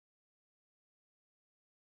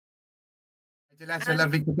Diletta,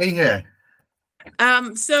 lovely to be here.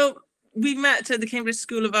 So we met at the Cambridge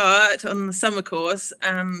School of Art on the summer course,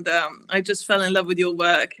 and I just fell in love with your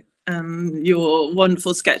work and your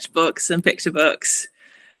wonderful sketchbooks and picture books.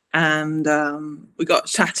 And we got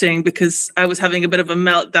chatting because I was having a bit of a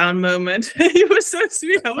meltdown moment. You were so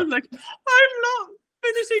sweet. I was like, I'm not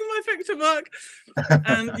finishing my picture book.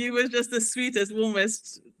 And you were just the sweetest,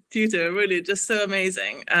 warmest tutor, really just so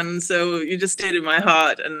amazing. And so you just stayed in my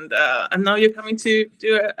heart. And now you're coming to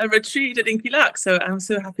do a retreat at Inky Larks. So I'm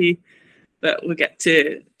so happy that we'll get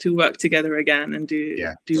to work together again and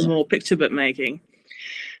do more picture book making.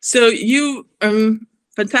 So you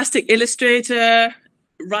fantastic illustrator,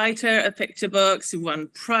 writer of picture books, you won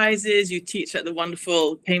prizes, you teach at the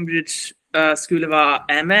wonderful Cambridge School of Art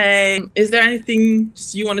MA. Is there anything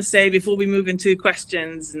you want to say before we move into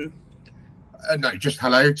questions? No, just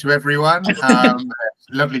hello to everyone.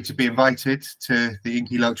 Lovely to be invited to the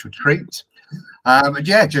Inky Larks retreat. And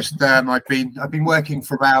yeah, just I've been working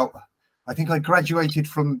for about, I think I graduated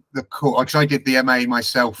from the course because I did the MA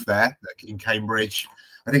myself there in Cambridge.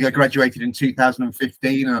 I think I graduated in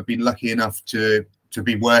 2015, and I've been lucky enough to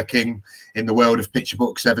be working in the world of picture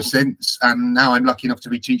books ever since, and now I'm lucky enough to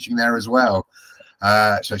be teaching there as well.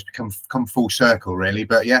 So it's come full circle, really.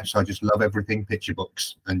 But yes, I just love everything picture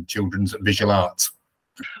books and children's visual art.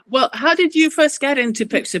 Well, how did you first get into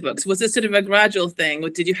picture books? Was it sort of a gradual thing, or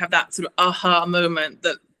did you have that sort of aha moment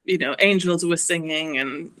that, you know, angels were singing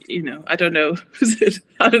and, you know, I don't know,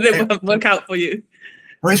 how did it work out for you?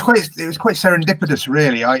 Well, it was quite serendipitous,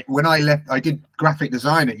 really. When I left, I did graphic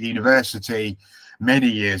design at university many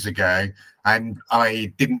years ago, and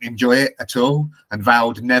I didn't enjoy it at all and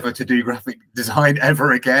vowed never to do graphic design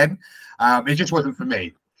ever again. It just wasn't for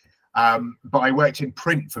me. But I worked in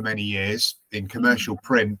print for many years, in commercial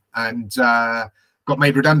print, and got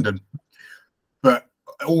made redundant. But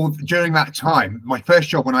during that time, my first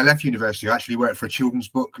job when I left university, I actually worked for a children's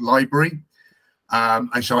book library.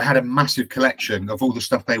 And so I had a massive collection of all the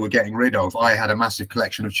stuff they were getting rid of. I had a massive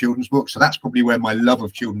collection of children's books. So that's probably where my love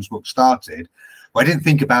of children's books started. But I didn't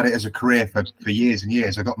think about it as a career for years and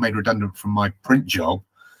years. I got made redundant from my print job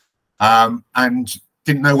and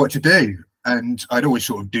didn't know what to do. And I'd always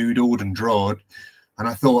sort of doodled and drawn. And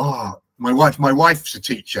I thought, oh, my wife's a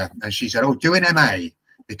teacher. And she said, oh, do an MA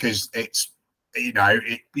because it's, you know,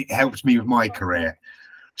 it helps me with my career.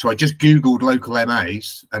 So I just Googled local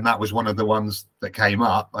MAs, and that was one of the ones that came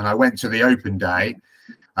up. And I went to the open day,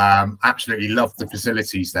 absolutely loved the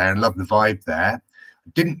facilities there and loved the vibe there.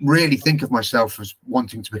 Didn't really think of myself as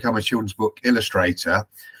wanting to become a children's book illustrator.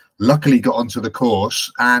 Luckily got onto the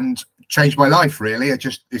course and changed my life, really.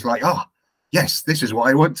 It's like, oh, yes, this is what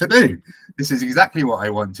I want to do. This is exactly what I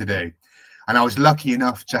want to do. And I was lucky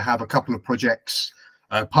enough to have a couple of projects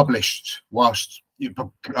published whilst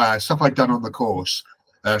stuff I'd done on the course.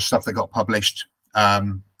 Stuff that got published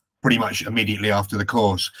pretty much immediately after the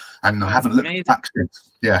course, and I haven't looked back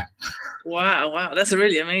since. Yeah. Wow, that's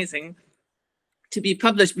really amazing to be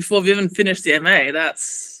published before we even finished the MA.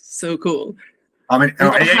 That's so cool. I mean,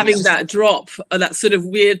 having that drop, that sort of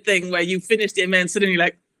weird thing where you finish the MA and suddenly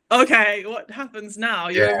like, okay, what happens now?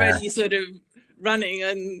 You're already sort of running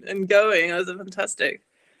and going. That was fantastic.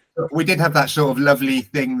 We did have that sort of lovely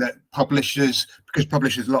thing that publishers, because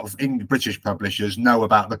publishers, a lot of British publishers know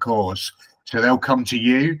about the course, so they'll come to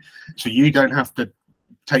you, so you don't have to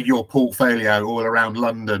take your portfolio all around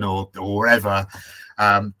London or wherever,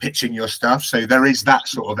 pitching your stuff. So there is that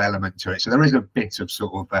sort of element to it. So there is a bit of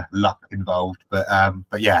sort of luck involved, but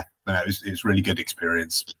yeah, it's really good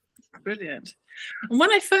experience. Brilliant. And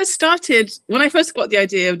when I first got the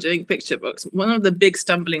idea of doing picture books, one of the big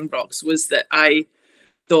stumbling blocks was that I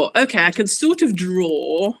thought, okay, I can sort of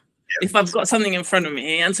draw if I've got something in front of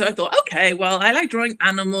me. And so I thought, okay, well, I like drawing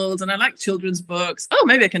animals and I like children's books. Oh,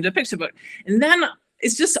 maybe I can do a picture book. And then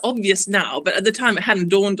it's just obvious now, but at the time it hadn't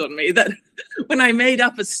dawned on me that when I made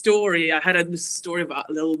up a story, I had a story about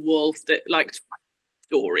a little wolf that liked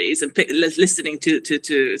stories and listening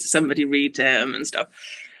to somebody read them and stuff.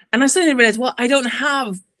 And I suddenly realized, well, I don't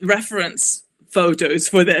have reference photos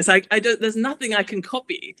for this. There's nothing I can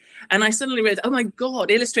copy. And I suddenly realized, oh my God,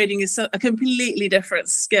 illustrating is a completely different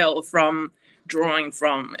skill from drawing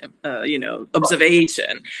from,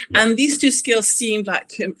 observation. Yeah. And these two skills seemed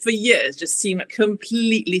like, for years, just seemed like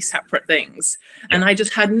completely separate things. Yeah. And I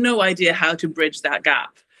just had no idea how to bridge that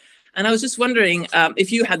gap. And I was just wondering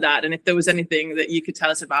if you had that, and if there was anything that you could tell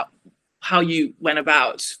us about how you went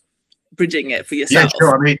about bridging it for yourself. Yeah,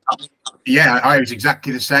 sure. I mean, yeah, I was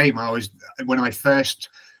exactly the same. When I first,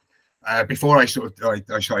 before I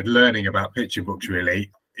started learning about picture books,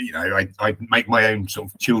 really, you know, I'd make my own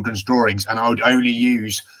sort of children's drawings, and I would only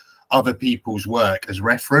use other people's work as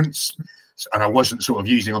reference. And I wasn't sort of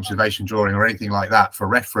using observation drawing or anything like that for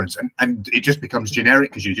reference. And it just becomes generic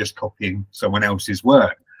because you're just copying someone else's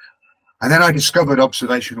work. And then I discovered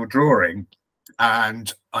observational drawing,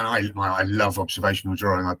 and I love observational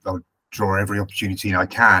drawing. I'll draw every opportunity I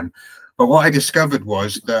can. But what I discovered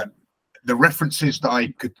was that the references that I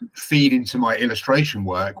could feed into my illustration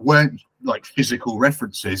work weren't like physical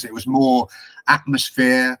references. It was more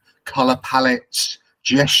atmosphere, color palettes,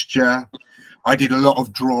 gesture. I did a lot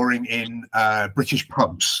of drawing in British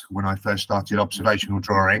pubs when I first started observational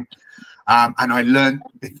drawing. And I learned,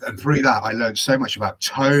 and through that, I learned so much about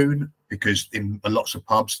tone, because in lots of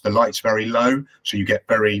pubs, the light's very low, so you get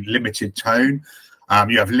very limited tone.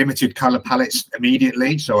 You have limited color palettes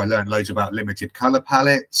immediately. So I learned loads about limited color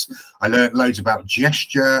palettes. I learned loads about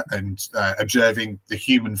gesture and observing the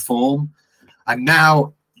human form. And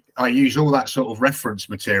now I use all that sort of reference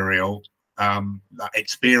material, that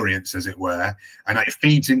experience, as it were, and it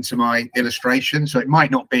feeds into my illustration. So it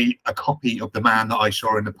might not be a copy of the man that I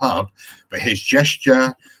saw in the pub, but his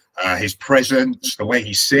gesture, his presence, the way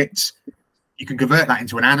he sits, you can convert that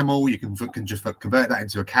into an animal. You can just convert that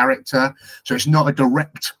into a character. So it's not a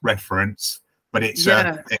direct reference, but it's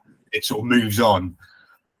it sort of moves on.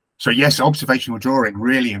 So yes, observational drawing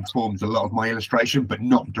really informs a lot of my illustration, but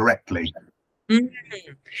not directly.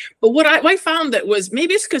 Mm-hmm. But what I found that was,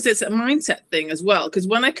 maybe it's because it's a mindset thing as well, because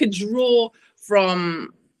when I could draw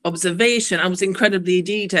from observation, I was incredibly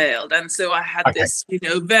detailed, and so I had this, you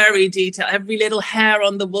know, very detailed, every little hair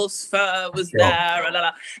on the wolf's fur was there,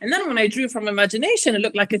 and then when I drew from imagination, it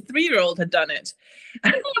looked like a 3-year-old had done it.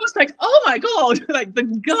 And I was like, oh my god, like the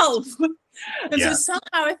gulf. And so somehow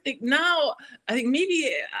I think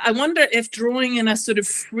maybe, I wonder if drawing in a sort of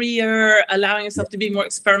freer, allowing yourself to be more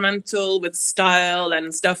experimental with style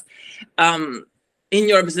and stuff, in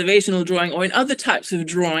your observational drawing or in other types of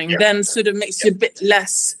drawing, then sort of makes you a bit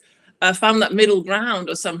less, found that middle ground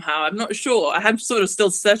or somehow. I'm not sure. I'm sort of still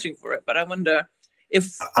searching for it, but I wonder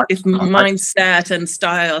if mindset and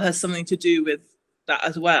style has something to do with that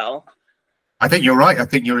as well. I think you're right. I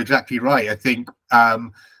think you're exactly right. I think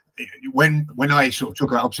when I sort of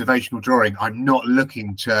talk about observational drawing, I'm not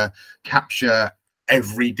looking to capture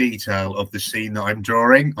every detail of the scene that I'm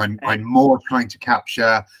drawing. I'm more trying to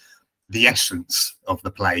capture the essence of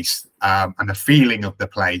the place and the feeling of the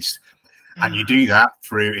place. And you do that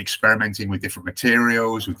through experimenting with different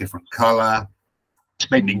materials, with different color,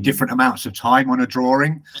 spending different amounts of time on a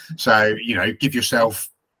drawing. So, you know, give yourself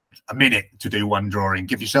a minute to do one drawing,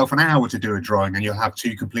 give yourself an hour to do a drawing, and you'll have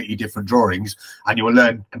 2 completely different drawings, and you'll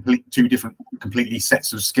learn 2 different completely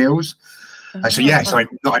sets of skills. So yes, I'm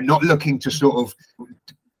not looking to sort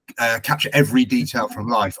of capture every detail from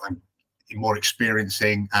life. I'm more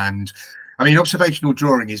experiencing, and I mean, observational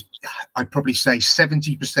drawing is, I'd probably say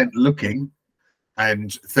 70% looking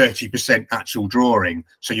and 30% actual drawing.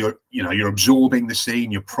 So you're absorbing the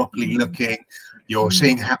scene, you're properly looking, you're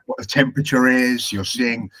seeing what the temperature is, you're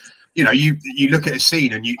seeing, you know, you look at a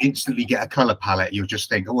scene and you instantly get a color palette. You'll just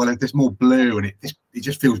think, oh well, there's more blue, and it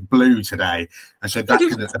just feels blue today, and so that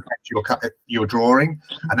can affect your drawing,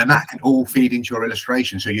 and then that can all feed into your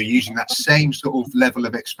illustration. So you're using that same sort of level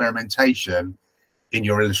of experimentation in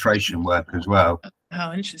your illustration work as well.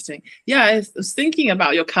 How interesting. Yeah, I was thinking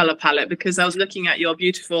about your color palette because I was looking at your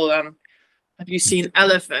beautiful have you seen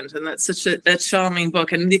Elephant? And that's such a charming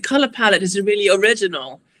book, and the color palette is really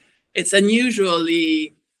original. It's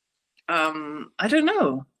unusually I don't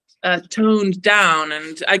know, toned down.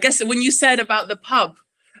 And I guess when you said about the pub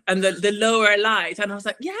and the lower light, and I was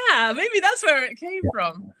like, yeah, maybe that's where it came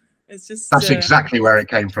from. It's just that's exactly where it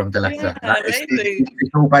came from, Diletta.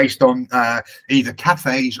 It's all based on either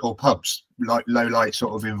cafes or pubs, like low light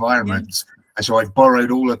sort of environments. And so I've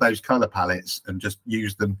borrowed all of those color palettes and just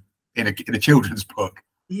used them in a children's book.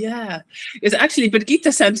 Yeah, it's actually, but Gita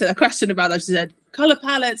sent a question about that. She said, color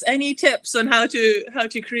palettes, any tips on how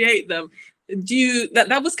to create them? Do you,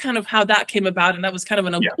 that was kind of how that came about, and that was kind of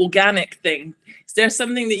an organic thing. Is there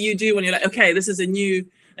something that you do when you're like, okay, this is a new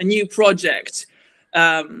project?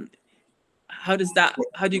 How do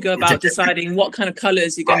you go about deciding what kind of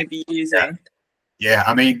colors you're going to be using? Yeah,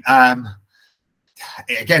 I mean,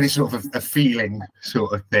 again, it's sort of a feeling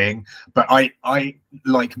sort of thing, but I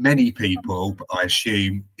like many people, I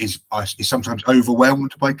assume, is sometimes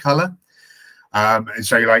overwhelmed by color. And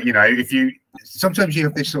so, like, you know, sometimes you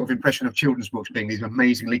have this sort of impression of children's books being these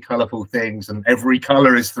amazingly colorful things and every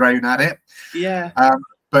color is thrown at it. Yeah.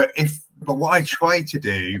 But what I try to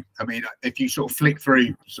do, I mean, if you sort of flick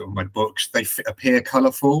through sort of my books, they appear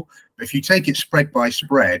colorful, but if you take it spread by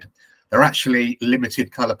spread, they're actually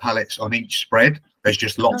limited color palettes on each spread. There's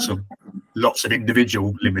just lots of lots of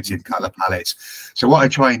individual limited color palettes. So what I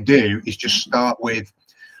try and do is just start with,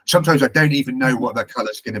 sometimes I don't even know what that color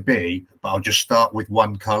is going to be, but I'll just start with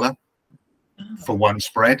one color for one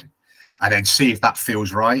spread and then see if that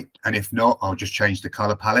feels right. And if not, I'll just change the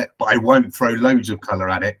color palette, but I won't throw loads of color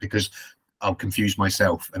at it because I'll confuse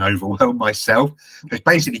myself and overwhelm myself. It's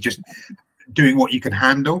basically just doing what you can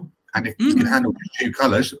handle. And if you can handle 2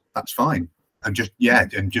 colors, that's fine. And just, yeah,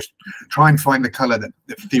 and just try and find the color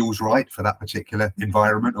that feels right for that particular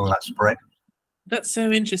environment or that spread. That's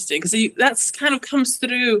so interesting, because that's kind of comes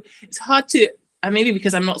through. It's hard to, maybe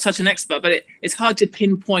because I'm not such an expert, but it's hard to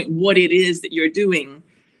pinpoint what it is that you're doing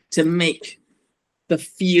to make the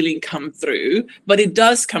feeling come through. But it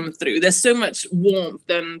does come through. There's so much warmth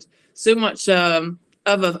and so much of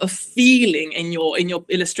a feeling in your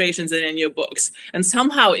illustrations and in your books, and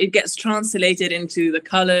somehow it gets translated into the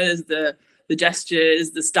colors, the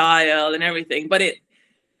gestures, the style, and everything. But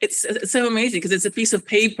it's so amazing because it's a piece of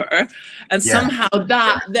paper, and somehow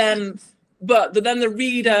that then the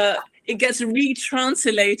reader, it gets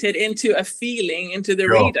retranslated into a feeling into the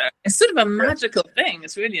reader. It's sort of a magical thing.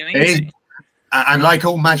 It's really amazing. And like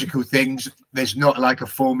all magical things, there's not like a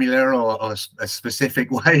formula or a specific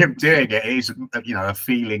way of doing it. It is, you know, a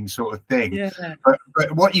feeling sort of thing. Yeah. But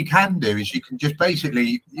what you can do is you can just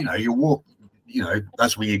basically, you know, you walk, you know,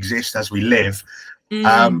 as we exist, as we live,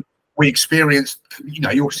 we experience, you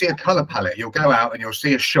know, you'll see a color palette. You'll go out and you'll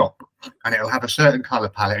see a shop and it'll have a certain color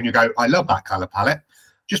palette and you go, I love that color palette.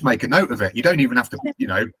 Just make a note of it. You don't even have to, you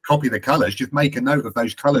know, copy the colors. Just make a note of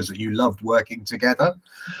those colors that you loved working together.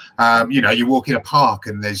 You know, you walk in a park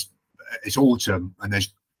and it's autumn and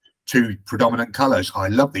there's 2 predominant colors. I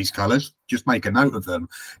love these colors. Just make a note of them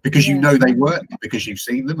because you know they work, because you've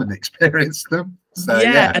seen them and experienced them. So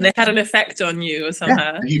and they had an effect on you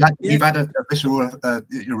somehow. You've had a visceral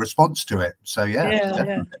response to it. So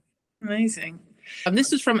Amazing.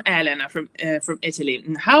 This is from Elena from Italy.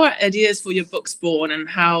 How are ideas for your books born, and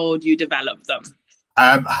how do you develop them?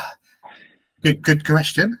 Good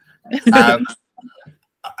question. Do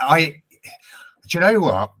you know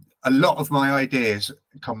what? A lot of my ideas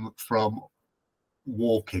come from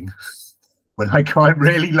walking. When I go on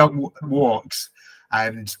really long walks,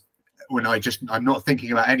 and when I'm not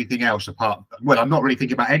thinking about anything else apart. Well, I'm not really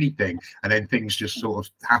thinking about anything, and then things just sort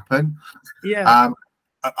of happen. Yeah.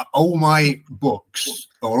 All my books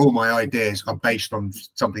or all my ideas are based on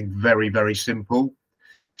something very, very simple.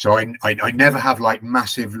 So I never have like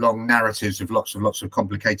massive long narratives of lots of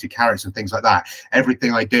complicated characters and things like that.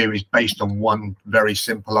 Everything I do is based on one very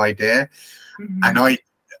simple idea. And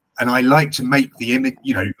I like to make the image,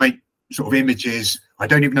 you know, make sort of images. I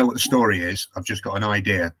don't even know what the story is. I've just got an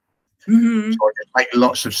idea. So I just make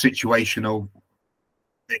lots of situational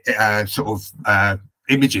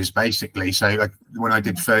images basically. So like when I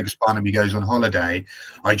did Fergus Barnaby Goes on Holiday,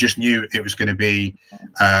 I just knew it was going to be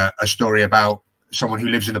a story about someone who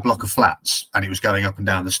lives in a block of flats and it was going up and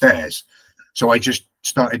down the stairs. So I just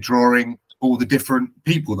started drawing all the different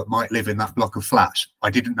people that might live in that block of flats. I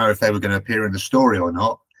didn't know if they were going to appear in the story or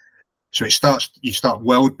not. So you start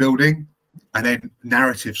world building, and then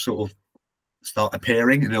narratives sort of start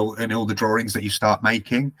appearing in all the drawings that you start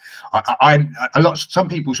making. Some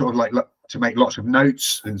people sort of like to make lots of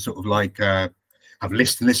notes and sort of like have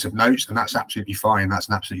lists and lists of notes, and that's absolutely fine. That's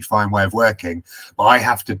an absolutely fine way of working. But I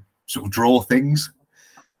have to sort of draw things,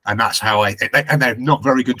 and that's how and they're not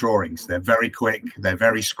very good drawings. They're very quick. They're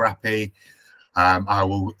very scrappy.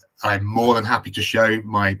 I'm more than happy to show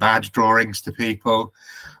my bad drawings to people.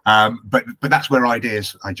 But that's where I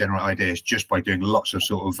generate ideas just by doing lots of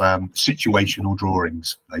sort of situational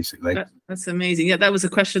drawings, basically. That's amazing. Yeah, that was a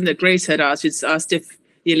question that Grace had asked. It's asked if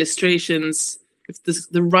the illustrations, if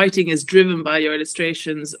the writing is driven by your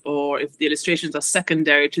illustrations, or if the illustrations are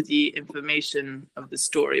secondary to the information of the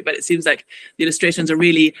story. But it seems like the illustrations are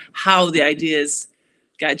really how the ideas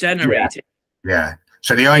get generated. Yeah.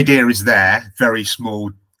 So the idea is there, very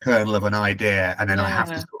small kernel of an idea, and then I have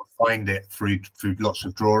to sort of find it through lots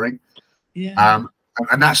of drawing. And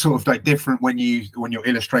that's sort of like different when you're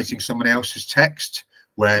illustrating someone else's text,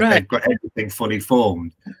 where they've got everything fully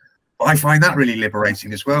formed. But I find that really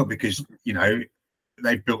liberating as well, because you know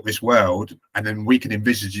they've built this world, and then we can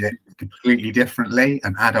envisage it completely differently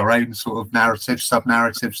and add our own sort of narratives, sub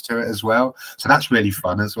narratives to it as well. So that's really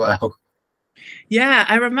fun as well. Yeah,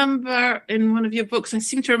 I remember in one of your books, I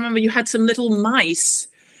seem to remember you had some little mice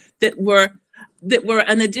that were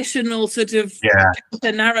an additional sort of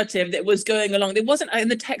narrative that was going along. It wasn't in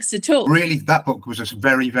the text at all. Really, that book was a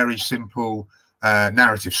very, very simple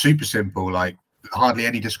narrative, super simple, like hardly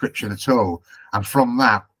any description at all. And from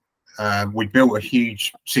that, we built a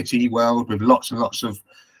huge city world with lots and lots of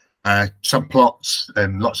subplots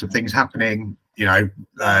and lots of things happening. You know,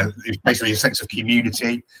 it's basically a sense of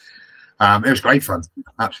community. It was great fun,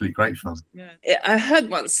 absolutely great fun. Yeah, I heard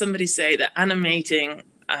once somebody say that animating,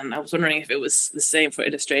 and I was wondering if it was the same for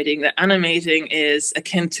illustrating, that animating is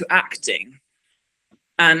akin to acting.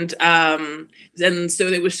 And then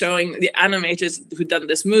so they were showing the animators who'd done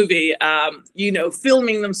this movie, you know,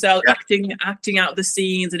 filming themselves, acting out the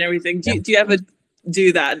scenes and everything. Do you ever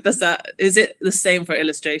do that? Is it the same for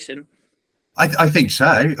illustration? I think so.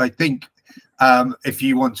 I think if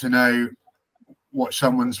you want to know what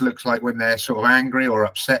someone's looks like when they're sort of angry or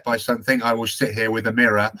upset by something, I will sit here with a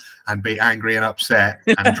mirror and be angry and upset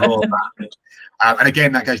and draw that. And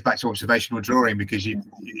again, that goes back to observational drawing, because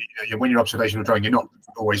when you're observational drawing, you're not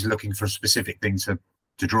always looking for a specific thing to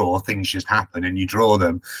draw. Things just happen and you draw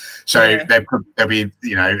them. So there'll be,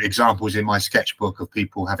 you know, examples in my sketchbook of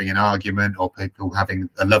people having an argument or people having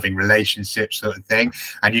a loving relationship sort of thing,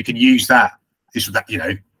 and you can use that, you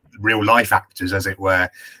know, real life actors, as it were,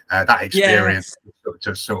 that experience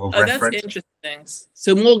to sort of reference. That's interesting.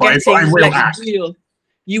 So more getting like real.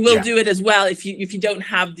 You will do it as well if you don't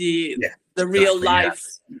have the real life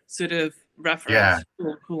sort of reference. Yeah,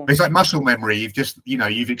 cool. It's like muscle memory. You've just, you know,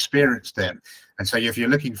 you've experienced it, and so if you're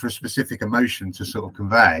looking for a specific emotion to sort of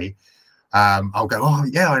convey, I'll go, oh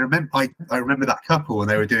yeah, I remember that couple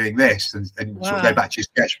and they were doing this, and sort of go back to your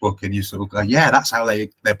sketchbook and you sort of go, yeah, that's how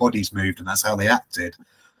their bodies moved and that's how they acted.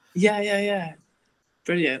 Yeah.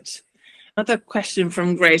 Brilliant. Another question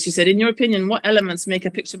from Grace. She said, in your opinion, what elements make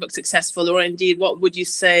a picture book successful, or indeed what would you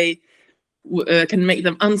say can make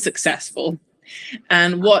them unsuccessful?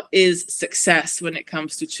 And what is success when it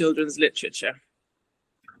comes to children's literature?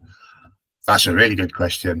 That's a really good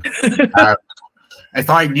question. If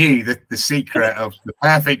I knew the secret of the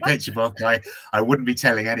perfect picture book, I wouldn't be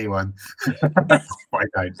telling anyone. I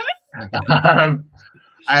don't.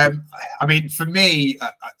 I mean, for me,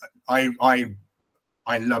 I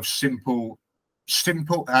love simple.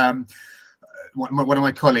 One of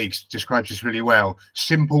my colleagues describes this really well: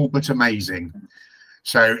 simple but amazing.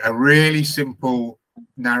 So a really simple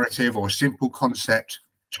narrative or simple concept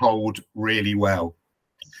told really well,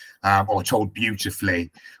 or told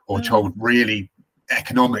beautifully, or told really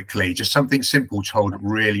economically. Just something simple told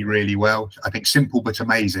really, really well. I think simple but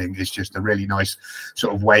amazing is just a really nice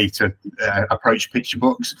sort of way to approach picture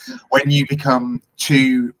books. When you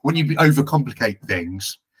overcomplicate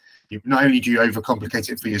things, not only do you overcomplicate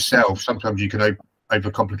it for yourself, sometimes you can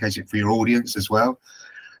overcomplicate it for your audience as well.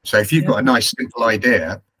 So if you've got a nice simple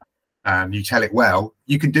idea, you tell it well,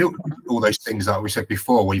 you can do all those things that we said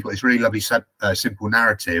before, where you've got this really lovely simple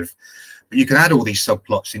narrative, but you can add all these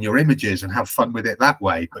subplots in your images and have fun with it that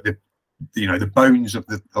way. But the bones of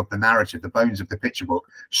the narrative, the bones of the picture book,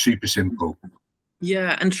 super simple.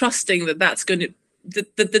 Yeah, and trusting that's going to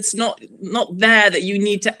that's not there, that you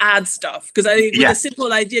need to add stuff, because I think with a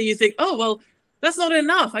simple idea you think, oh well, that's not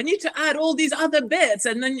enough, I need to add all these other bits,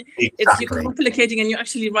 and then you're complicating and you're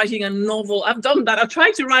actually writing a novel. I've done that. I've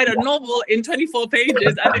tried to write a novel in 24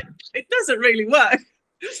 pages and it doesn't really work.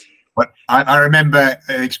 But I remember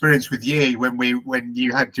an experience with you when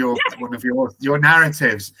you had one of your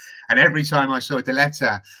narratives, and every time I saw the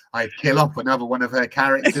letter, I'd kill off another one of her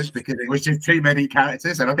characters because it was just too many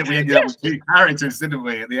characters, and I think we ended up with 2 characters, didn't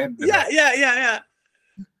we, at the end of it? Yeah.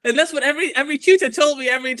 And that's what every tutor told me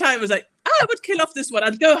every time. It was like, I would kill off this one.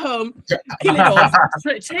 I'd go home, kill it off,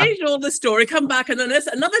 change all the story, come back, and then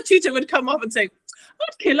another tutor would come up and say,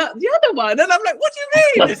 I'd kill up the other one. And I'm like, what do you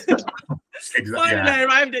mean? Finally, I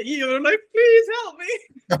arrived at you, and I'm like, please help me.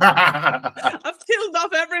 I've killed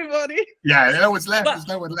off everybody. Yeah, no one's left. There's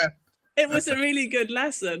no one left. It was a really good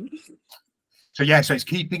lesson. So so it's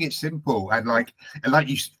keeping it simple, and like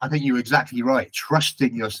you, I think you're exactly right.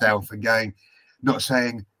 Trusting yourself and going, not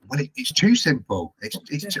saying, well, it's too simple.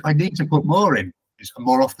 I need to put more in.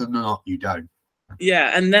 More often than not, you don't.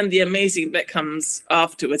 Yeah, and then the amazing bit comes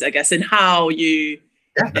afterwards, I guess, in how you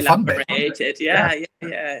elaborate it. Yeah,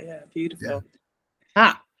 beautiful.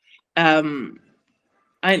 Yeah.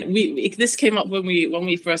 This came up when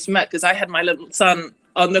we first met, because I had my little son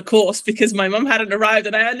on the course because my mum hadn't arrived,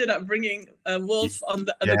 and I ended up bringing Wolf on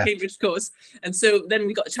the Cambridge course, and so then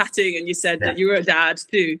we got chatting, and you said that you were a dad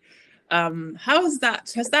too. How has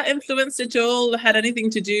that influenced at all? Had anything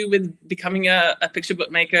to do with becoming a picture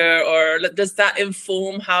book maker, or does that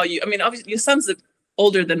inform how you? I mean, obviously your son's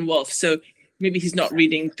older than Wolf, so maybe he's not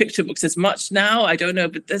reading picture books as much now. I don't know,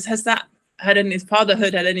 but has his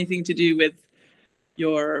fatherhood had anything to do with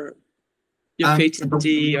your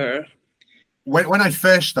creativity? Or when I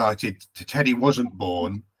first started, Teddy wasn't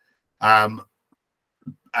born, and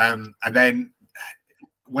then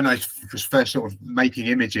when I was first sort of making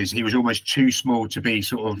images, he was almost too small to be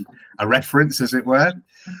sort of a reference, as it were.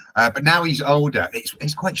 But now he's older.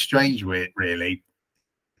 It's quite strange, really.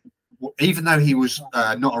 Even though he was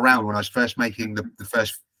not around when I was first making the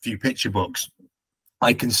first few picture books,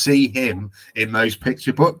 I can see him in those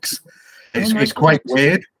picture books. It's quite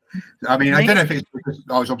weird. I mean, I don't know if it's because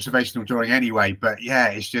I was observational drawing anyway, but yeah,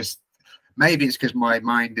 it's just, maybe it's because my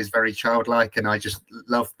mind is very childlike and I just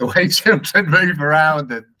love the way children move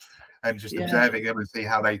around and just observing them and see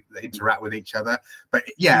how they interact with each other. But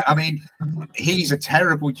yeah, I mean, he's a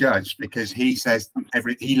terrible judge because he says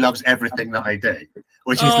he loves everything that I do,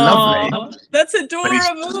 which is lovely. That's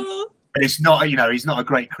adorable. But it's not, you know, he's not a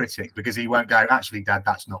great critic because he won't go, actually, Dad,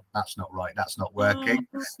 that's not right. That's not working.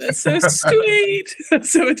 That's so sweet.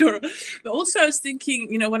 That's so adorable. But also I was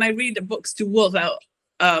thinking, you know, when I read the books to Wolf,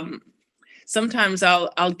 sometimes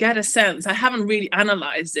I'll get a sense. I haven't really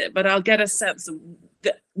analyzed it, but I'll get a sense of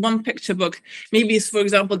that one picture book. Maybe it's, for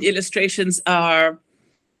example, the illustrations are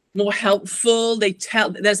more helpful.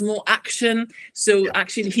 There's more action. So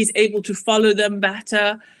actually he's able to follow them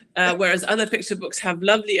better. Whereas other picture books have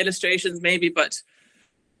lovely illustrations, maybe, but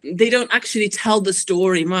they don't actually tell the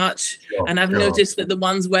story much. And I've noticed that the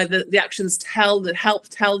ones where the actions help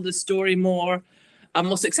tell the story more are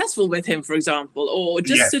more successful with him, for example, or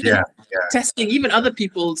just testing even other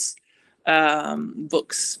people's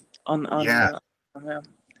books on yeah,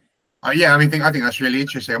 I mean, I think that's really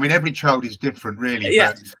interesting. I mean, every child is different, really.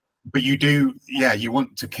 But you do, you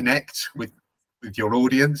want to connect with your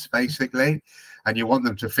audience, basically. And you want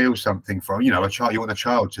them to feel something from, you know, a child. You want a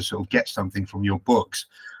child to sort of get something from your books.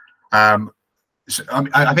 So,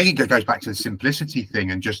 I think it goes back to the simplicity thing,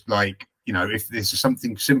 and just like, you know, if there's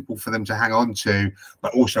something simple for them to hang on to,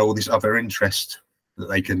 but also all this other interest that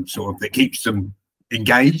they can sort of, that keeps them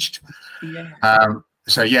engaged.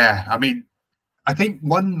 So yeah, I mean, I think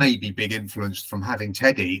one maybe big influence from having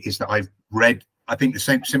Teddy is that I've read, I think the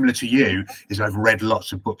same, similar to you, is I've read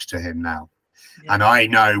lots of books to him now. And I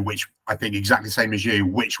know which, I think exactly the same as you,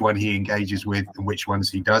 which one he engages with and which ones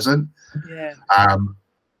he doesn't.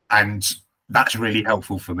 And that's really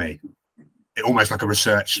helpful for me. Almost like on a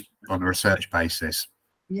research basis.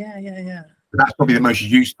 But that's probably the most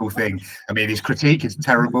useful thing. I mean, his critique is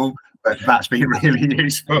terrible, but that's been really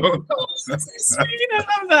useful. Sweet, I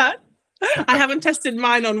love that. I haven't tested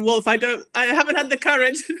mine on Wolf. I haven't had the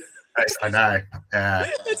courage. I know.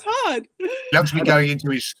 It's hard. He loves me going into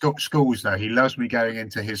his schools, though. He loves me going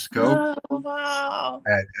into his school. Oh, wow.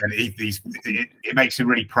 And it makes him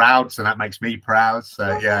really proud, so that makes me proud.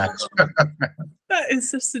 So yeah. That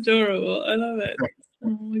is just adorable. I love it.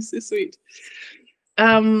 Oh, it's so sweet.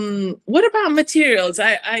 What about materials?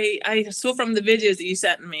 I saw from the videos that you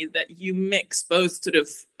sent me that you mix both sort of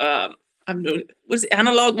I don't know, what's it,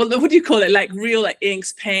 analog? What do you call it? Like real, like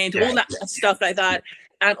inks, paint, all that stuff like that.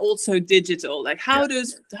 And also digital. Like how do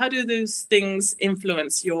those things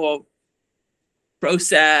influence your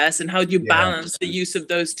process, and how do you balance the use of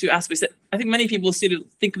those two aspects? I think many people sort of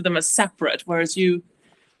think of them as separate, whereas you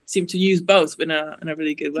seem to use both in a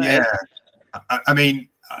really good way. I mean,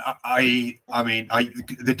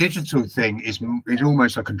 the digital thing is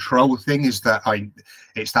almost a control thing. Is that I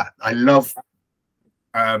love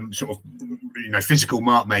sort of, you know, physical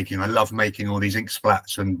mark making. I love making all these ink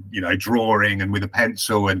splats and, you know, drawing and with a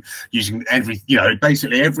pencil and using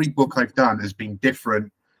basically every book I've done has been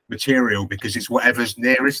different material because it's whatever's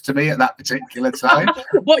nearest to me at that particular time.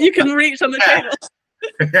 What you can reach on the table.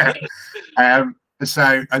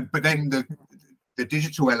 But then the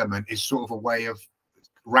digital element is sort of a way of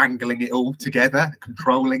wrangling it all together,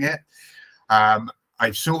 controlling it.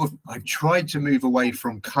 I've tried to move away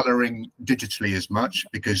from colouring digitally as much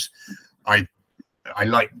because I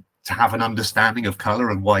like to have an understanding of colour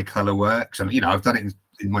and why colour works. And, you know, I've done it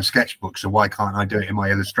in my sketchbook, so why can't I do it in my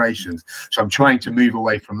illustrations? So I'm trying to move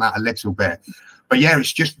away from that a little bit. But yeah,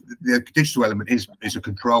 it's just the digital element is a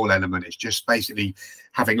control element. It's just basically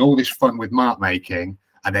having all this fun with mark making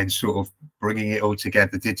and then sort of bringing it all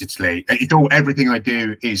together digitally. Everything I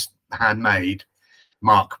do is handmade.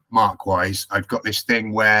 Mark wise, I've got this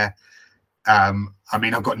thing where I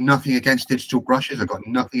mean, I've got nothing against digital brushes, I've got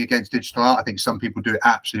nothing against digital art. I think some people do it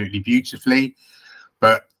absolutely beautifully,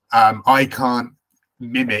 but I can't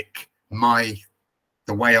mimic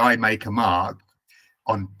the way I make a mark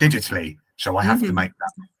on digitally, so I have to make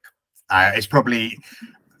that. It's probably,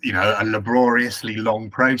 you know, a laboriously long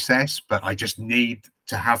process, but I just need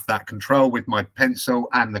to have that control with my pencil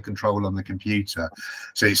and the control on the computer.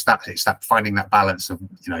 So it's that finding that balance of,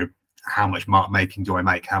 you know, how much mark making do I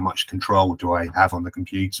make, how much control do I have on the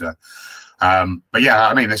computer. But yeah,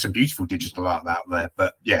 I mean, there's some beautiful digital art out there,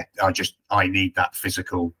 but yeah, I need that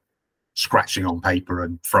physical scratching on paper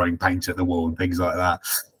and throwing paint at the wall and things like that.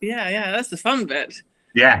 Yeah, that's the fun bit.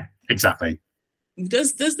 Yeah, exactly.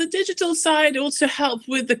 Does the digital side also help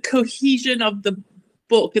with the cohesion of the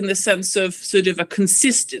book in the sense of sort of a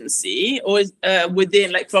consistency, or is,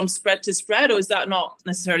 within, like, from spread to spread, or is that not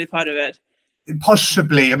necessarily part of it?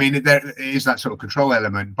 Possibly. I mean, there is that sort of control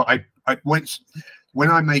element, but when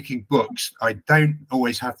I'm making books, I don't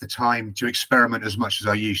always have the time to experiment as much as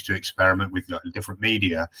I used to experiment with, like, different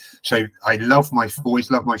media. So I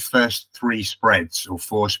always love my first 3 spreads or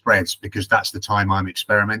 4 spreads, because that's the time I'm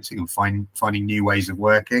experimenting and finding new ways of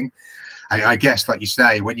working. And I guess, like you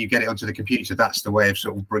say, when you get it onto the computer, that's the way of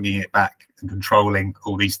sort of bringing it back and controlling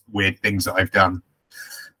all these weird things that I've done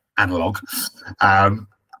analog.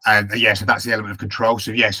 And yeah, so that's the element of control.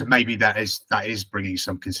 So yeah, so maybe that is bringing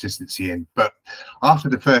some consistency in. But after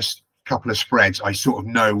the first couple of spreads, I sort of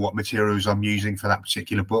know what materials I'm using for that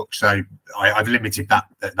particular book. So I've limited that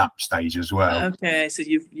at that stage as well. Okay, so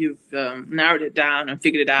you've narrowed it down and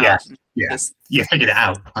figured it out. Yeah, figured it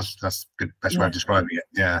out. That's the best way of describing it.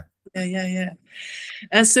 Yeah.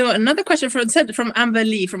 So another question from Amber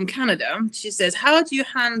Lee from Canada. She says, how do you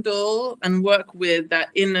handle and work with that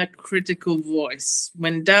inner critical voice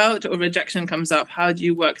when doubt or rejection comes up? How do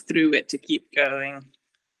you work through it to keep going?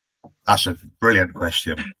 That's a brilliant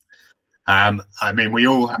question. I mean, we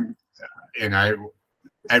all, you know,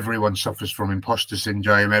 everyone suffers from imposter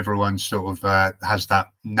syndrome. Everyone sort of has that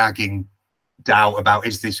nagging doubt about,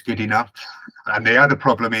 is this good enough? And the other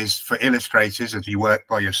problem is for illustrators, as you work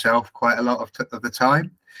by yourself quite a lot of the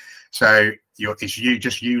time, so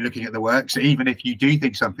it's you looking at the work. So even if you do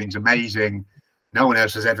think something's amazing, no one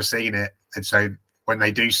else has ever seen it, and so when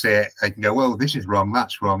they do see it, they can go, well, this is wrong,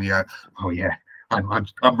 that's wrong. You go, oh yeah, I'm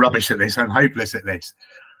rubbish at this, I'm hopeless at this.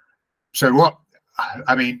 So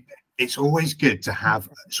I mean, it's always good to have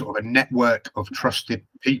sort of a network of trusted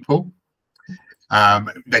people.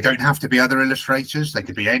 They don't have to be other illustrators. They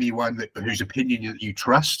could be anyone whose opinion you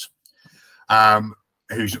trust,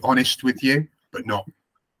 who's honest with you, but not,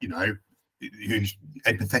 you know, who's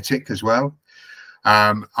empathetic as well.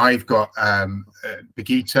 I've got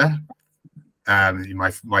Birgitta,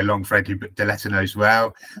 my long friend who Diletta knows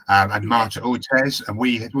well, and Marta Ortez, and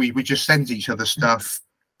we just send each other stuff,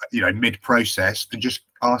 you know, mid-process, and just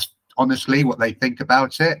ask honestly what they think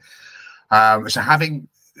about it. So having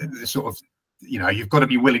the sort of, you know, you've got to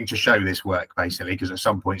be willing to show this work, basically, because at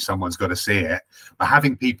some point someone's got to see it. But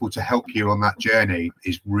having people to help you on that journey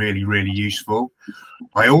is really, really useful.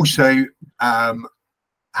 I also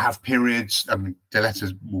have periods,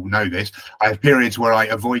 Diletta will know this, I have periods where I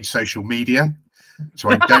avoid social media.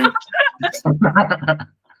 So I don't,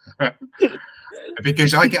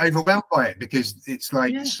 because I get overwhelmed by it, because it's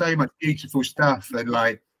like so much beautiful stuff. And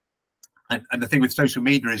like, and the thing with social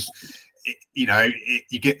media is, you know,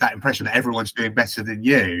 you get that impression that everyone's doing better than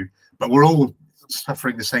you, but we're all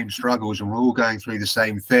suffering the same struggles and we're all going through the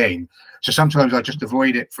same thing. So sometimes I just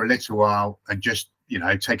avoid it for a little while and just, you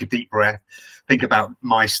know, take a deep breath, think about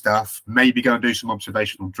my stuff, maybe go and do some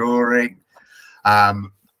observational drawing,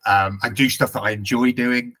 and do stuff that I enjoy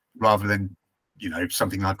doing rather than, you know,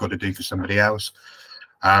 something I've got to do for somebody else.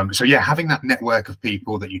 So yeah, having that network of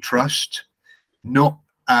people that you trust, not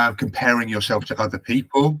comparing yourself to other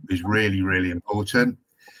people, is really, really important,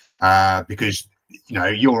 because, you know,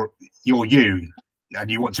 you're you and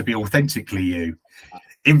you want to be authentically you.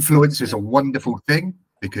 Influence is a wonderful thing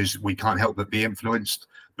because we can't help but be influenced,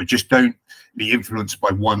 but just don't be influenced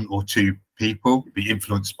by 1 or 2 people. Be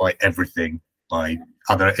influenced by everything, by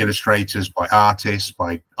other illustrators, by artists,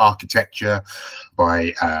 by architecture,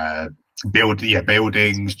 by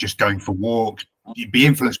buildings, just going for walks. You'd be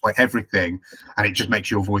influenced by everything, and it just makes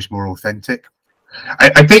your voice more authentic.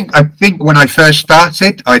 I think when I first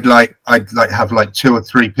started, I'd have like 2 or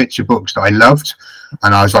 3 picture books that I loved,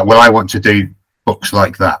 and I was like, well, I want to do books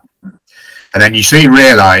like that. And then you soon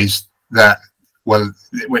realize that, well,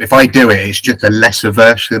 if I do it, it's just a lesser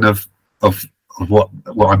version of what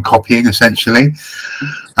I'm copying, essentially.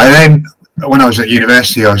 And then when I was at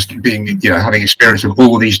university, I was having experience of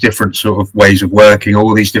all these different sort of ways of working,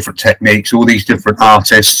 all these different techniques, all these different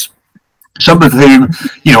artists, some of whom,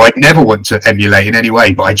 you know, I'd never want to emulate in any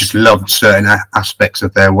way, but I just loved certain aspects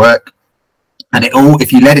of their work. And it all,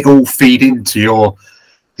 if you let it all feed into your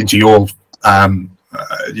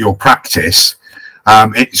practice,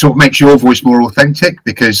 it sort of makes your voice more authentic,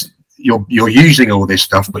 because you're using all this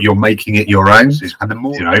stuff, but you're making it your own. And the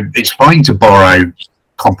more, you know, it's fine to borrow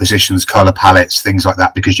compositions, color palettes, things like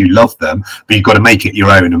that, because you love them, but you've got to make it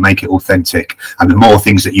your own and make it authentic. And the more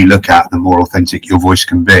things that you look at, the more authentic your voice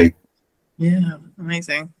can be. Yeah,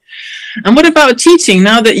 amazing. And what about teaching?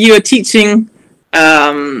 Now that you are teaching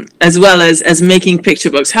as well as making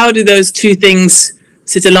picture books, how do those two things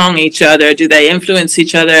sit along each other? Do they influence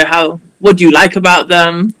each other? What do you like about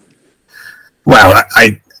them? Well,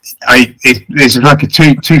 it's like a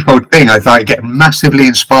twofold thing. I get massively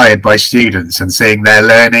inspired by students and seeing their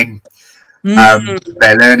learning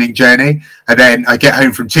journey, and then I get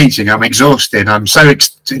home from teaching, I'm exhausted, I'm so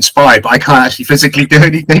inspired, but I can't actually physically do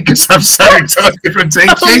anything because I'm so exhausted from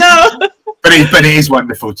teaching. Oh, no. But it is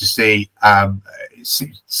wonderful to see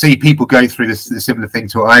people go through the similar thing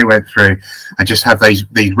to what I went through, and just have these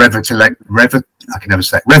revelations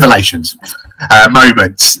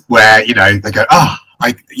moments where, you know, they go, oh,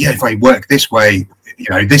 if I work this way, you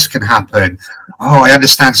know, this can happen. Oh, I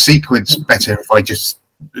understand sequence better if I just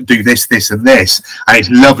do this, this, and this. And it's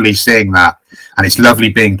lovely seeing that, and it's lovely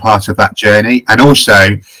being part of that journey. And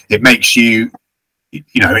also, it makes you,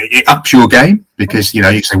 you know, it ups your game, because, you know,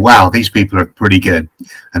 you say, wow, these people are pretty good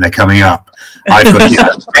and they're coming up. I've got, you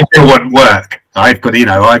know, I still want work. I've got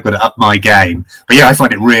to up my game. But yeah, I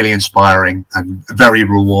find it really inspiring and very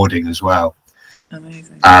rewarding as well.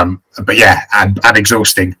 Amazing. But yeah, and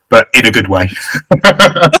exhausting, but in a good way.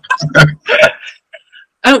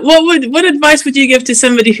 What advice would you give to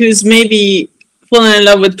somebody who's maybe fallen in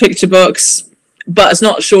love with picture books, but is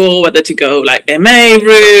not sure whether to go like MA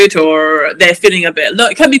route, or they're feeling a bit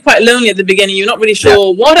it can be quite lonely at the beginning. You're not really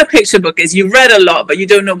sure what a picture book is. You read a lot, but you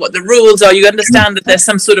don't know what the rules are. You understand that there's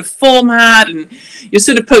some sort of format, and you're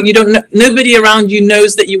sort of you don't know, nobody around you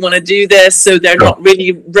knows that you want to do this, so they're not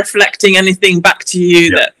really reflecting anything back to you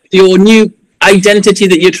that your new identity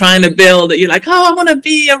that you're trying to build, that you're like, oh, I want to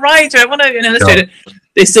be a writer, I want to be an illustrator.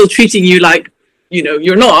 They're still treating you like, you know,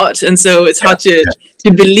 you're not, and so it's hard to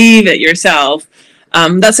believe it yourself.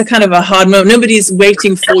 That's a kind of a hard moment. Nobody's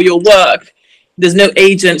waiting for your work. There's no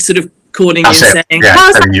agent sort of calling you saying,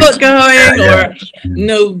 how's that book going? Or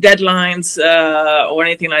no deadlines or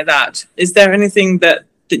anything like that. Is there anything that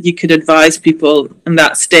you could advise people in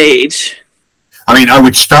that stage? I mean, I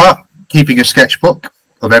would start keeping a sketchbook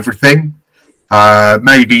of everything.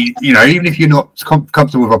 Maybe, you know, even if you're not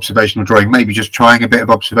comfortable with observational drawing, maybe just trying a bit of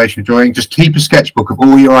observational drawing. Just keep a sketchbook of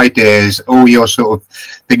all your ideas, all your sort of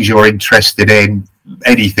things you're interested in,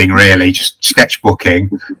 anything really, just sketchbooking.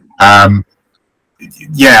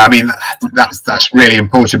 Yeah, I mean, that's really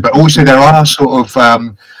important. But also there are sort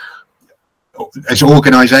of as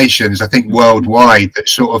organizations, I think worldwide, that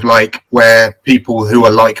sort of like where people who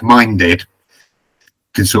are like-minded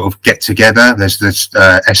can sort of get together. There's this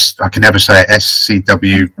I can never say it,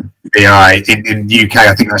 SCWBI in UK.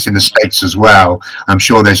 I think that's in the States as well. I'm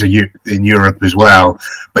sure there's in Europe as well.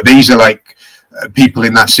 But these are like people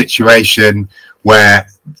in that situation where,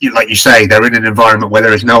 like you say, they're in an environment where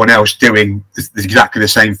there is no one else doing exactly the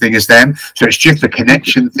same thing as them. So it's just a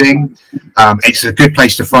connection thing. It's a good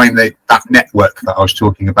place to find that network that I was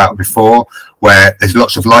talking about before, where there's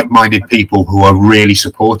lots of like-minded people who are really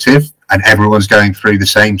supportive, and everyone's going through the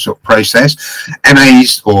same sort of process.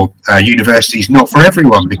 MAs or universities, not for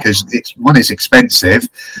everyone, because one is expensive,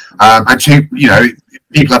 and two, you know,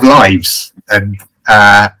 people have lives, and you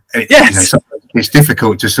know, it's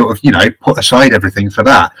difficult to sort of, you know, put aside everything for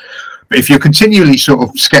that. But if you're continually sort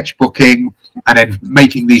of sketchbooking and then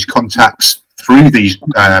making these contacts through these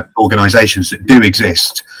organizations that do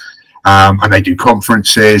exist, and they do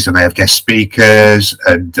conferences and they have guest speakers,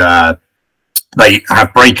 and they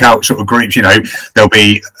have breakout sort of groups, you know, there'll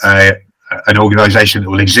be an organization that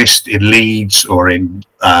will exist in Leeds or in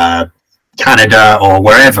Canada or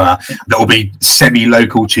wherever, that will be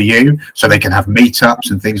semi-local to you, so they can have meetups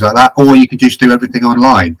and things like that, or you can just do everything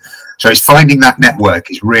online. So it's finding that network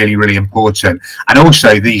is really, really important. And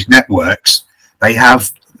also these networks, they have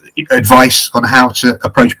advice on how to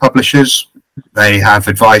approach publishers. They have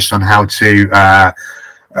advice on how to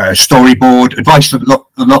storyboard, advice on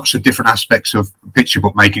lots of different aspects of picture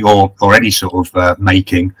book making, or any sort of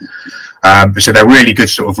making. So they're really good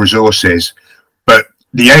sort of resources. But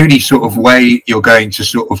the only sort of way you're going to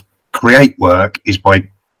sort of create work is by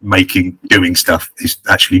doing stuff, is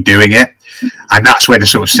actually doing it. And that's where the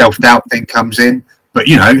sort of self-doubt thing comes in. But,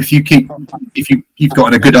 you know, if you've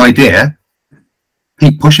got a good idea,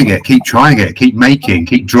 keep pushing it, keep trying it, keep making,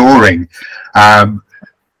 keep drawing.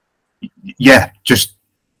 Yeah, just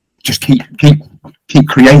keep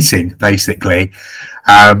creating, basically.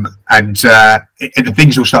 And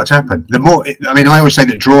things will start to happen. The more, I mean, I always say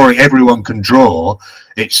that drawing, everyone can draw.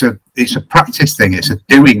 It's a practice thing. It's a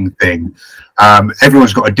doing thing.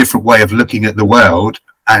 Everyone's got a different way of looking at the world,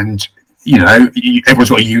 and everyone's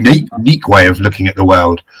got a unique way of looking at the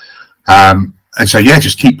world. And so, yeah,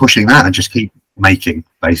 just keep pushing that and just keep making,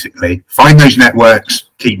 basically. Find those networks,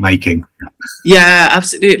 keep making. Yeah,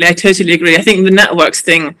 absolutely. I totally agree. I think the networks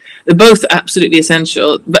thing, they're both absolutely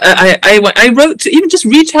essential. But I wrote to even just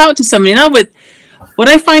reach out to somebody. Now, with what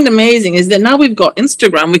I find amazing is that now we've got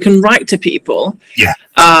Instagram, we can write to people. Yeah.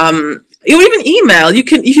 Or even email. You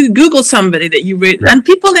can Google somebody that you read, and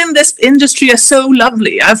people in this industry are so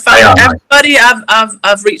lovely. I've found everybody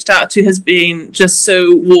I've reached out to has been just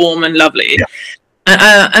so warm and lovely. Yeah.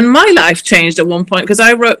 And my life changed at one point because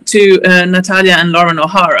I wrote to Natalia and Lauren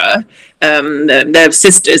O'Hara. They're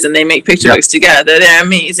sisters and they make picture books together. They're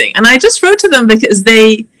amazing. And I just wrote to them because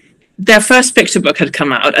their first picture book had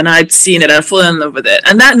come out and I'd seen it and I'd fallen in love with it.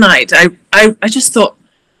 And that night I just thought,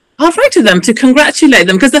 I'll write to them to congratulate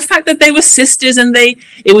them, because the fact that they were sisters and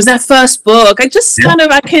it was their first book, I just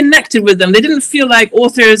I connected with them. They didn't feel like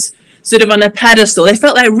authors sort of on a pedestal. They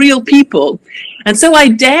felt like real people. And so I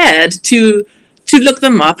dared to look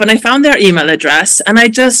them up, and I found their email address, and I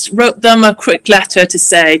just wrote them a quick letter to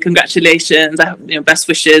say congratulations, best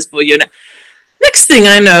wishes for you. Next thing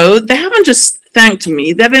I know, they haven't just thanked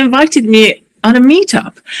me, they've invited me on a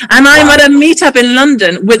meetup, and I'm at a meetup in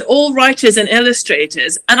London with all writers and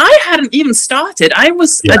illustrators, and I hadn't even started. I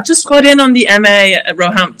just got in on the MA at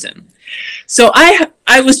Roehampton, so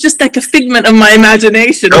I was just like a figment of my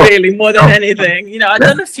imagination, really, more than anything. I'd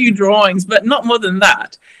done a few drawings, but not more than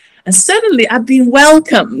that. And suddenly I've been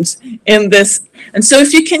welcomed in this. And so I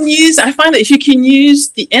find that if you can use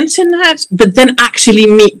the internet, but then actually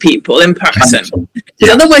meet people in person, because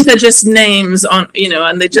otherwise they're just names on, and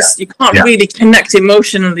you can't really connect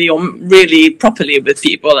emotionally or really properly with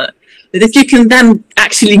people. But if you can then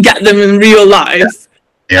actually get them in real life,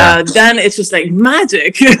 then it's just like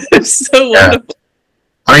magic. It's so wonderful.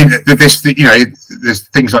 I mean, there's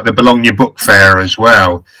things like the Bologna Book Fair as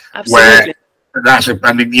well. Absolutely.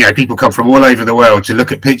 Where people come from all over the world to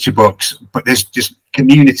look at picture books, but there's just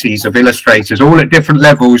communities of illustrators all at different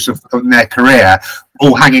levels of their career,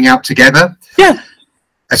 all hanging out together. Yeah.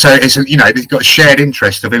 And so it's they've got a shared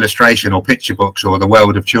interest of illustration or picture books or the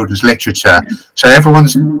world of children's literature. So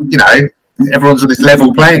everyone's on this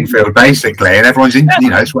level playing field, basically, and everyone's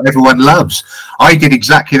it's what everyone loves. I did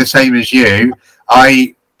exactly the same as you.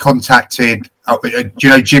 I contacted do you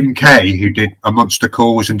know Jim Kay, who did A Monster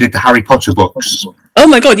Calls and did the Harry Potter books? Oh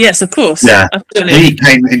my god, yes, of course. Yeah. Absolutely. He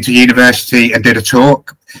came into university and did a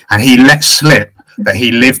talk, and he let slip that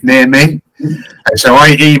he lived near me. And so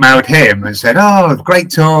I emailed him and said, oh, great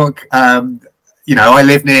talk, I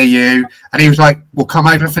live near you. And he was like, well, come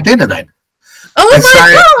over for dinner then. Oh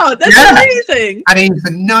my god, that's amazing. And he's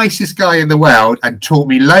the nicest guy in the world and taught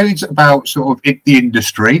me loads about sort of the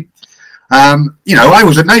industry. I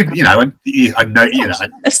was a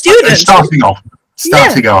student starting off,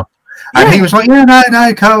 and he was like,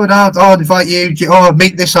 no, Cole, I'll invite you.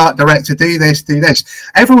 Meet this art director, do this.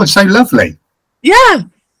 Everyone's so lovely. Yeah.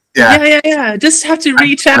 Just have to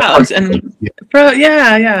reach out and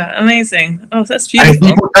amazing. Oh, that's beautiful. And if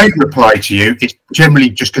people don't reply to you, it's generally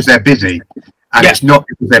just because they're busy. And it's not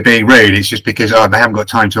because they're being rude. It's just because they haven't got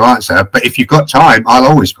time to answer. But if you've got time, I'll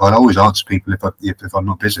always answer people if I'm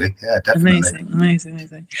not busy. Yeah, definitely.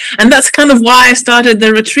 Amazing. And that's kind of why I started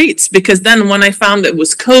the retreats, because then when I found it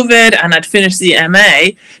was COVID and I'd finished the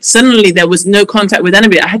MA, suddenly there was no contact with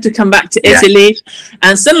anybody. I had to come back to Italy,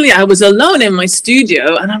 and suddenly I was alone in my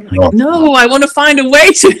studio, and I'm like, no, I want to find a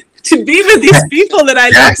way to be with these people that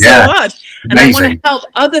I love so much. And amazing. I want to help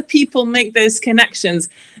other people make those connections.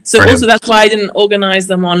 So also that's why I didn't organize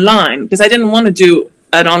them online, because I didn't want to do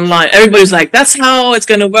it online. Everybody's like, that's how it's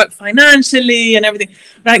going to work financially and everything.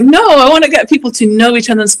 Like, no, I want to get people to know each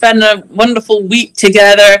other and spend a wonderful week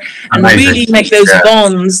together and really make those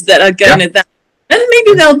bonds that are going to that. And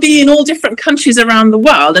maybe they'll be in all different countries around the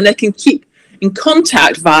world, and they can keep in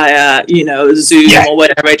contact via, Zoom or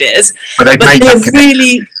whatever it is. But they've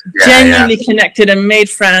really genuinely connected and made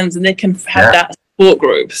friends, and they can have that support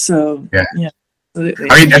group. So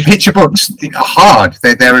absolutely. I mean, picture books are hard.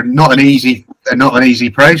 They're not an easy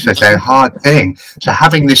process. They're a hard thing. So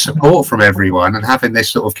having this support from everyone and having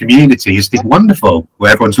this sort of community is wonderful,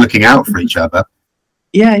 where everyone's looking out for each other.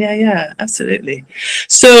 Yeah, absolutely.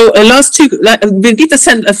 So last two, Birgitta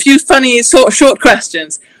sent a few funny short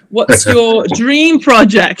questions. What's your dream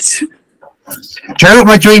project? Do you know what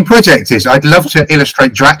my dream project is? I'd love to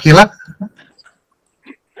illustrate Dracula.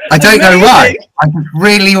 I don't know why. I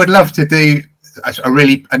really would love to do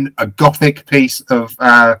a gothic piece of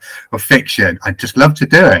fiction. I'd just love to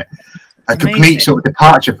do it. a complete sort of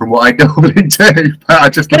departure from what I normally do. But I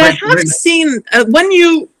just. But I have seen when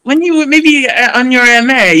you were maybe on your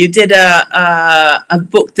MA, you did a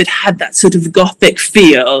book that had that sort of gothic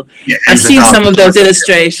feel. Yeah, I've seen some of those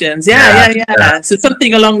illustrations. Yeah. So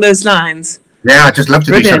something along those lines. Yeah, I just love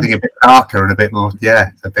to do something a bit darker and a bit more,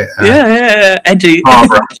 a bit edgy.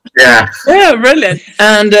 Yeah, brilliant.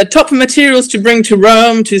 And top materials to bring to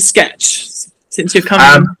Rome to sketch, since you're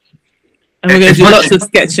coming. And we're going to do lots of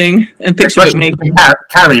sketching and picture book making.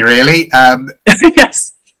 Carry, really.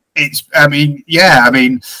 Yes. It's,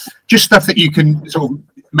 just stuff that you can sort of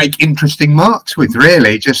make interesting marks with,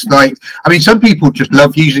 really. Just like, some people just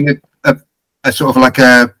love using a sort of like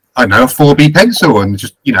a 4B pencil and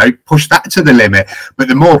just, push that to the limit. But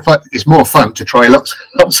it's more fun to try lots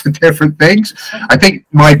of different things. I think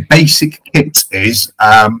my basic kit is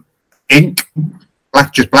ink,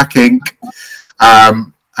 black ink,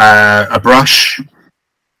 a brush,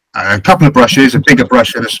 a couple of brushes, a bigger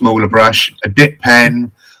brush and a smaller brush, a dip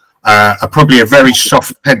pen, probably a very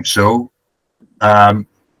soft pencil.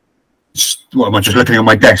 What am I just looking on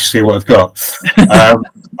my desk to see what I've got?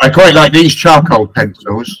 I quite like these charcoal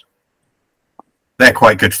pencils. They're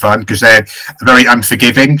quite good fun because they're very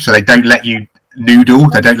unforgiving, so they don't let you noodle.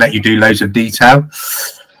 They don't let you do loads of detail.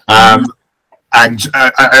 And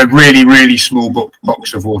a really, really small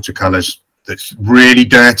box of watercolours that's really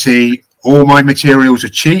dirty. All my materials are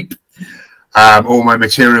cheap. All my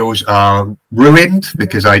materials are ruined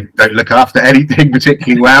because I don't look after anything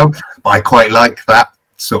particularly well. But I quite like that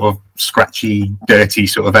sort of scratchy, dirty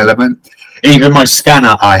sort of element. Even my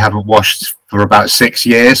scanner I haven't washed for about 6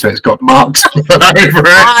 years, so it's got marks all over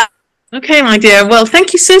it. Okay, my dear. Well,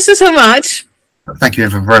 thank you so much. Thank you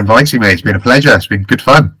for inviting me. It's been a pleasure. It's been good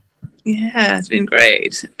fun. Yeah, it's been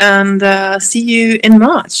great. And see you in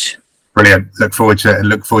March. Brilliant. Look forward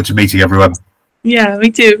to meeting everyone. Yeah, me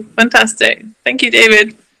too. Fantastic. Thank you,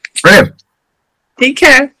 David. Brilliant. Take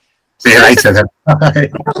care. See you later then. Bye.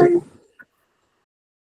 Bye.